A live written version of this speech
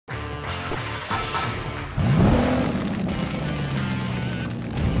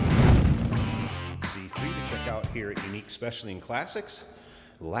here at Unique Specialty and Classics.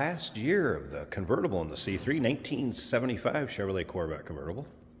 Last year of the convertible in the C3, 1975 Chevrolet Corvette convertible.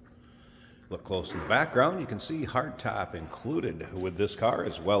 Look close in the background, you can see hardtop included with this car,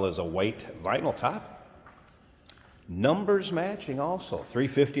 as well as a white vinyl top. Numbers matching also,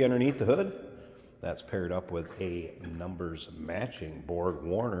 350 underneath the hood. That's paired up with a numbers matching Borg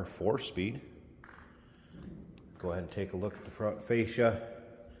Warner 4-speed. Go ahead and take a look at the front fascia.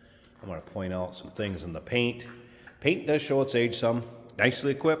 I'm going to point out some things in the paint. Paint does show its age some.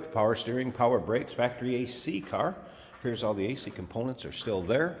 Nicely equipped, power steering, power brakes, factory AC car. Here's all the AC components are still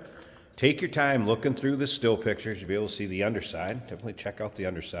there. Take your time looking through the still pictures. You'll be able to see the underside. Definitely check out the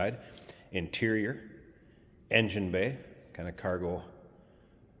underside. Interior, engine bay, kind of cargo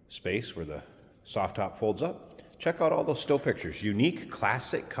space where the soft top folds up. Check out all those still pictures.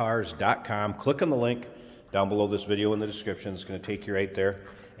 UniqueClassicCars.com. Click on the link down below this video in the description. It's going to take you right there.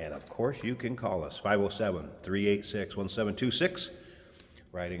 And of course, you can call us, 507-386-1726.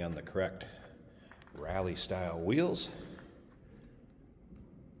 Riding on the correct rally style wheels.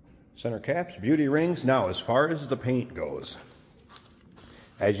 Center caps, beauty rings. Now, as far as the paint goes,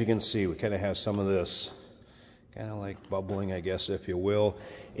 as you can see, we kind of have some of this kind of like bubbling, I guess, if you will.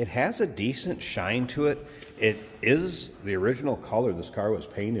 It has a decent shine to it. It is the original color this car was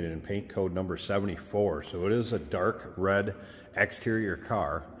painted in paint code number 74, so it is a dark red exterior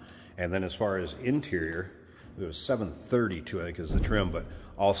car. And then as far as interior, it was 732, I think, is the trim, but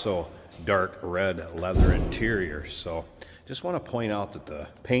also dark red leather interior. So just want to point out that the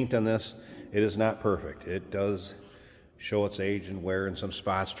paint on this, it is not perfect. It does show its age and wear in some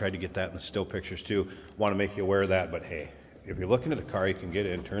spots. Tried to get that in the still pictures too. Want to make you aware of that, but hey, if you're looking at a car, you can get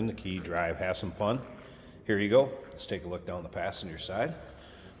in, turn the key, drive, have some fun. Here you go. Let's take a look down the passenger side.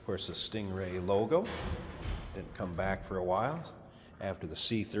 Of course, the Stingray logo didn't come back for a while after the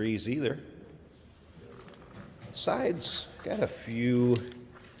C3s either. Sides got a few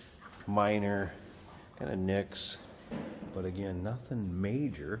minor kind of nicks, but again, nothing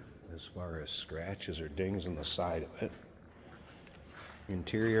major as far as scratches or dings on the side of it.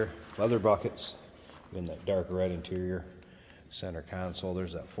 Interior, leather buckets in that dark red interior. Center console,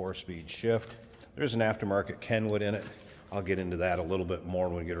 there's that 4-speed shift. There's an aftermarket Kenwood in it. I'll get into that a little bit more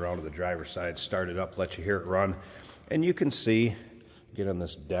when we get around to the driver's side. Start it up, let you hear it run. And you can see, get on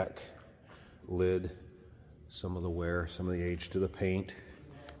this deck lid, some of the wear, some of the age to the paint.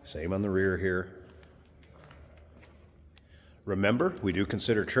 Same on the rear here. Remember, we do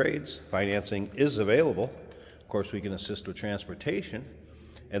consider trades. Financing is available. Of course, we can assist with transportation.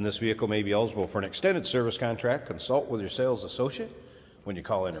 And this vehicle may be eligible for an extended service contract. Consult with your sales associate when you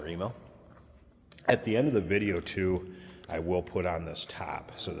call in or email. At the end of the video, too, I will put on this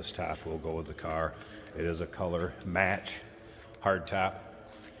top. So this top will go with the car. It is a color match, hard top.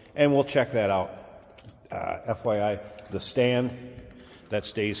 And we'll check that out. FYI, the stand that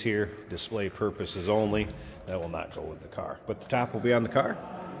stays here, display purposes only. That will not go with the car. But the top will be on the car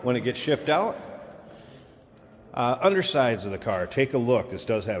when it gets shipped out. Undersides of the car, take a look. This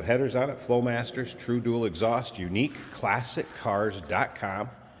does have headers on it, Flowmasters, True Dual Exhaust, UniqueClassicCars.com.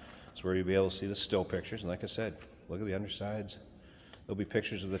 That's where you'll be able to see the still pictures. And like I said, look at the undersides. There'll be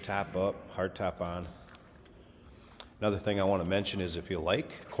pictures of the top up, hard top on. Another thing I want to mention is if you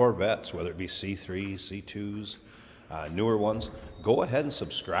like Corvettes, whether it be C3s, C2s, newer ones, go ahead and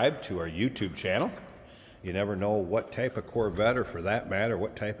subscribe to our YouTube channel. You never know what type of Corvette, or for that matter,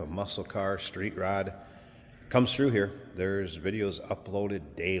 what type of muscle car, street rod comes through here. There's videos uploaded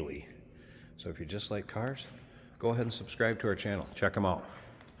daily. So if you just like cars, go ahead and subscribe to our channel. Check them out.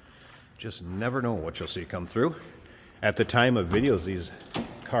 Just never know what you'll see come through. At the time of videos, these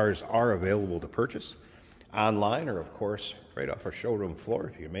cars are available to purchase online, or of course, right off our showroom floor.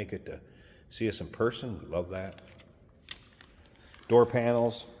 If you make it to see us in person, we love that. Door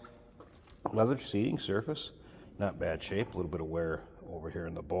panels, leather seating surface, not bad shape. A little bit of wear over here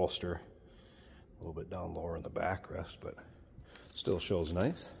in the bolster, a little bit down lower in the backrest, but still shows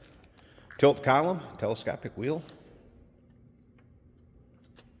nice. Tilt column, telescopic wheel.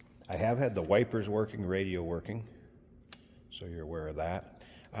 I have had the wipers working, radio working, so you're aware of that.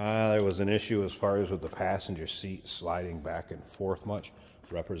 There was an issue as far as with the passenger seat sliding back and forth much,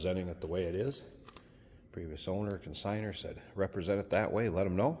 representing it the way it is. Previous owner, consignor said, represent it that way, let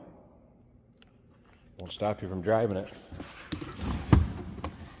them know. Won't stop you from driving it.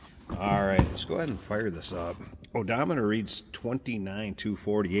 All right, let's go ahead and fire this up. Odometer reads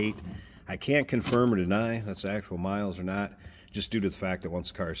 29,248. I can't confirm or deny that's actual miles or not, just due to the fact that once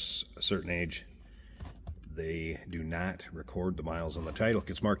the car's a certain age, they do not record the miles on the title. It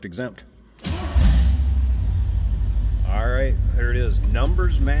gets marked exempt. All right, there it is.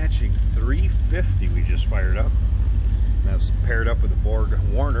 Numbers matching 350 we just fired up. And that's paired up with a Borg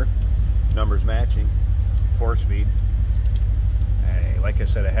Warner, numbers matching, 4-speed. Like I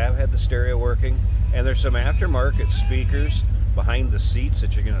said, I have had the stereo working, and there's some aftermarket speakers behind the seats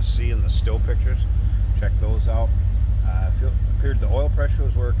that you're going to see in the still pictures. Check those out. It appeared the oil pressure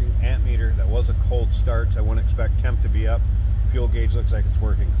was working, amp meter, that was a cold start, so I wouldn't expect temp to be up. Fuel gauge looks like it's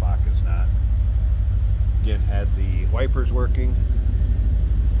working, clock is not. Again, had the wipers working,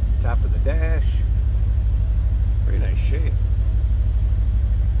 top of the dash, very nice shape.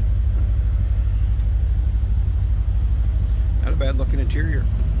 Not a bad looking interior.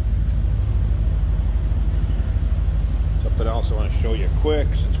 Something else I want to show you quick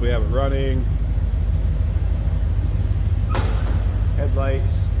since we have it running.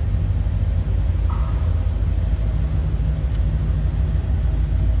 Headlights.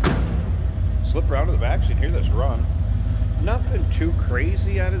 Slip around to the back so you can hear this run. Nothing too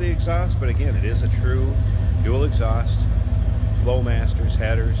crazy out of the exhaust, but again, it is a true dual exhaust. Flowmasters,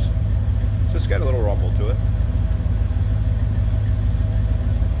 headers. So it's got a little rumble to it.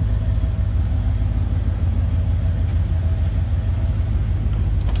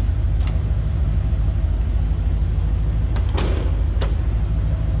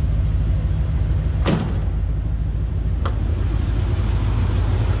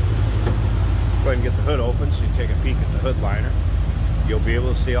 Go ahead and get the hood open so you take a peek at the hood liner. You'll be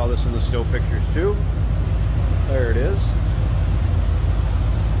able to see all this in the still pictures too. There it is.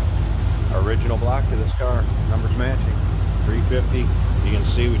 Original block to this car, numbers matching, 350. You can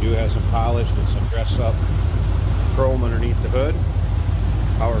see we do have some polished and some dress up chrome underneath the hood.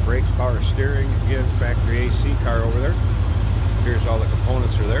 Power brakes, power steering, again factory AC car over there. Here's all the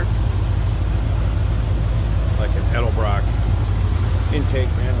components are there. Like an Edelbrock intake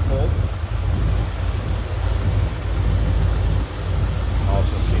manifold.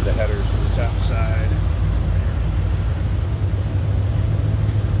 Also see the headers from the top side.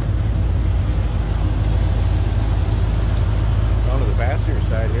 On to the passenger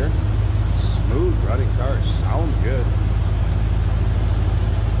side here. Smooth running car, sounds good.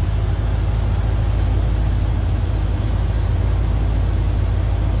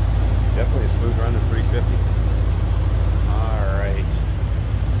 Definitely a smooth run at 350. Alright.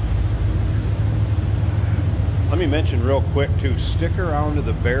 Let me mention real quick too, stick around to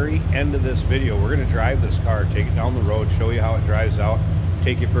the very end of this video. We're going to drive this car, take it down the road, show you how it drives out,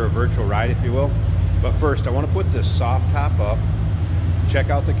 take you for a virtual ride if you will. But first, I want to put this soft top up, check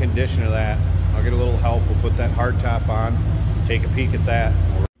out the condition of that. I'll get a little help, we'll put that hard top on, take a peek at that.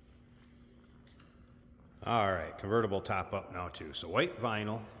 Alright, convertible top up now too. So white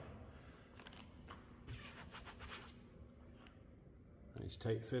vinyl. Nice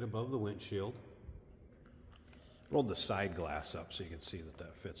tight fit above the windshield. Rolled the side glass up so you can see that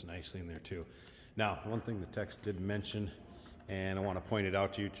that fits nicely in there too. Now, one thing the text did mention, and I want to point it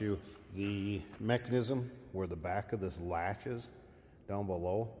out to you too, the mechanism where the back of this latches down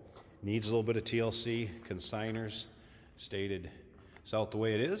below needs a little bit of TLC. Consigners stated sell it the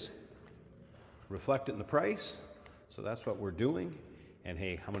way it is, reflect it in the price, so that's what we're doing. And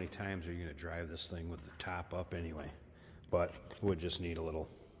hey, how many times are you going to drive this thing with the top up anyway? But it would just need a little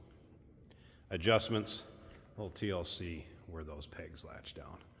adjustments. Little TLC where those pegs latch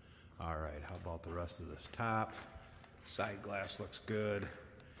down. All right, how about the rest of this top? Side glass looks good.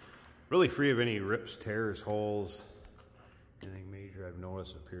 Really free of any rips, tears, holes. Anything major I've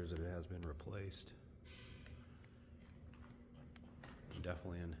noticed, it appears that it has been replaced.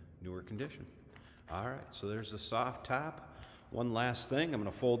 Definitely in newer condition. All right, so there's the soft top. One last thing, I'm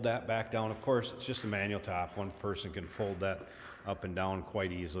going to fold that back down. Of course, it's just a manual top. One person can fold that up and down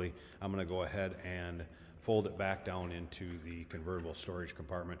quite easily. I'm going to go ahead and fold it back down into the convertible storage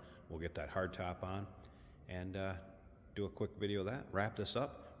compartment. We'll get that hard top on and do a quick video of that. Wrap this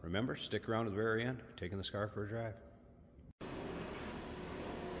up. Remember, stick around to the very end. Taking this car for a drive.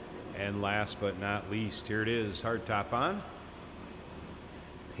 And last but not least, here it is, hard top on.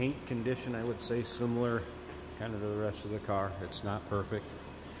 Paint condition, I would say similar kind of to the rest of the car. It's not perfect,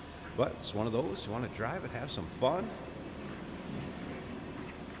 but it's one of those. You want to drive it, have some fun.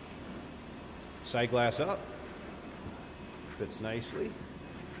 Side glass up, fits nicely.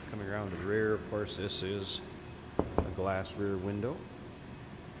 Coming around to the rear, of course, this is a glass rear window.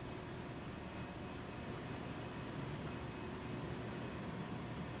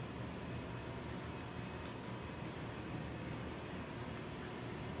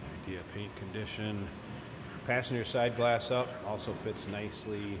 Idea paint condition. Passenger side glass up, also fits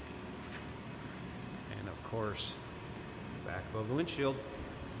nicely. And of course, back above the windshield.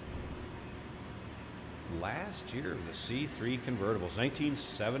 Last year of the C3 convertibles,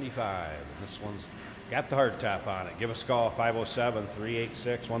 1975. This one's got the hardtop on it. Give us a call,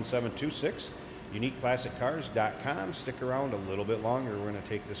 507-386-1726. UniqueClassicCars.com. Stick around a little bit longer. We're going to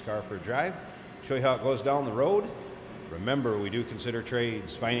take this car for a drive, show you how it goes down the road. Remember, we do consider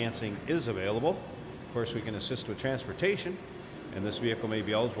trades. Financing is available. Of course, we can assist with transportation, and this vehicle may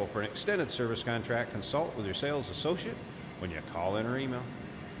be eligible for an extended service contract. Consult with your sales associate when you call in or email.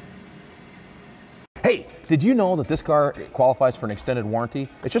 Hey, did you know that this car qualifies for an extended warranty?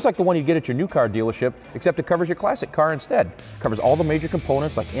 It's just like the one you get at your new car dealership, except it covers your classic car instead. It covers all the major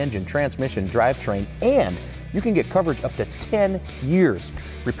components like engine, transmission, drivetrain, and you can get coverage up to 10 years.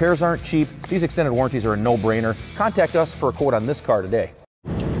 Repairs aren't cheap. These extended warranties are a no-brainer. Contact us for a quote on this car today.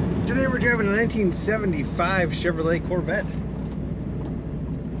 Today we're driving a 1975 Chevrolet Corvette.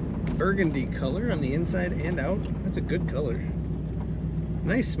 Burgundy color on the inside and out. That's a good color.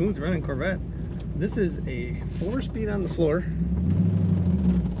 Nice smooth running Corvette. This is a 4-speed on the floor.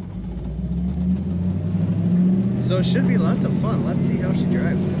 So it should be lots of fun. Let's see how she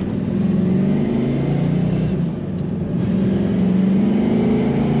drives.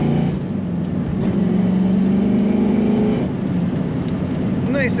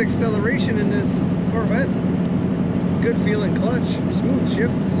 Nice acceleration in this Corvette. Good feeling clutch, smooth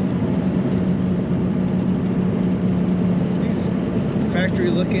shifts. These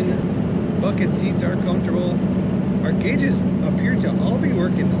factory looking bucket seats are comfortable. Our gauges appear to all be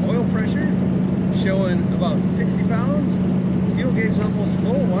working. The oil pressure showing about 60 pounds. Fuel gauge is almost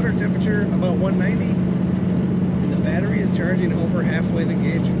full. Water temperature about 190. And the battery is charging over halfway the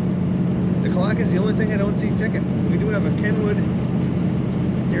gauge. The clock is the only thing I don't see ticking. We do have a Kenwood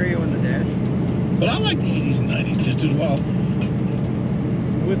stereo in the dash. But I like the 80s and 90s just as well.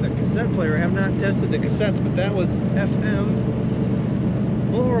 With a cassette player, I have not tested the cassettes, but that was FM.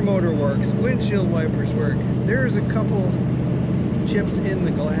 Blower motor works, windshield wipers work. There's a couple chips in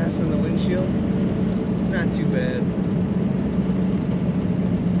the glass in the windshield. Not too bad.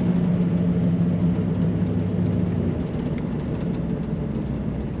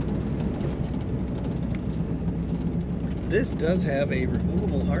 This does have a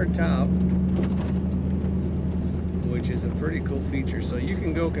removable hard top, which is a pretty cool feature. So you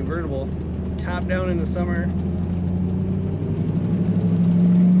can go convertible top down in the summer.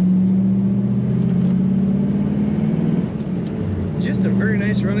 Just a very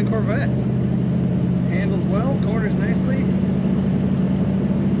nice running Corvette. Handles well, corners nicely.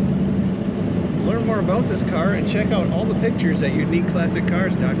 Learn more about this car and check out all the pictures at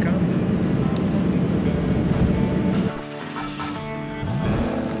UniqueClassicCars.com.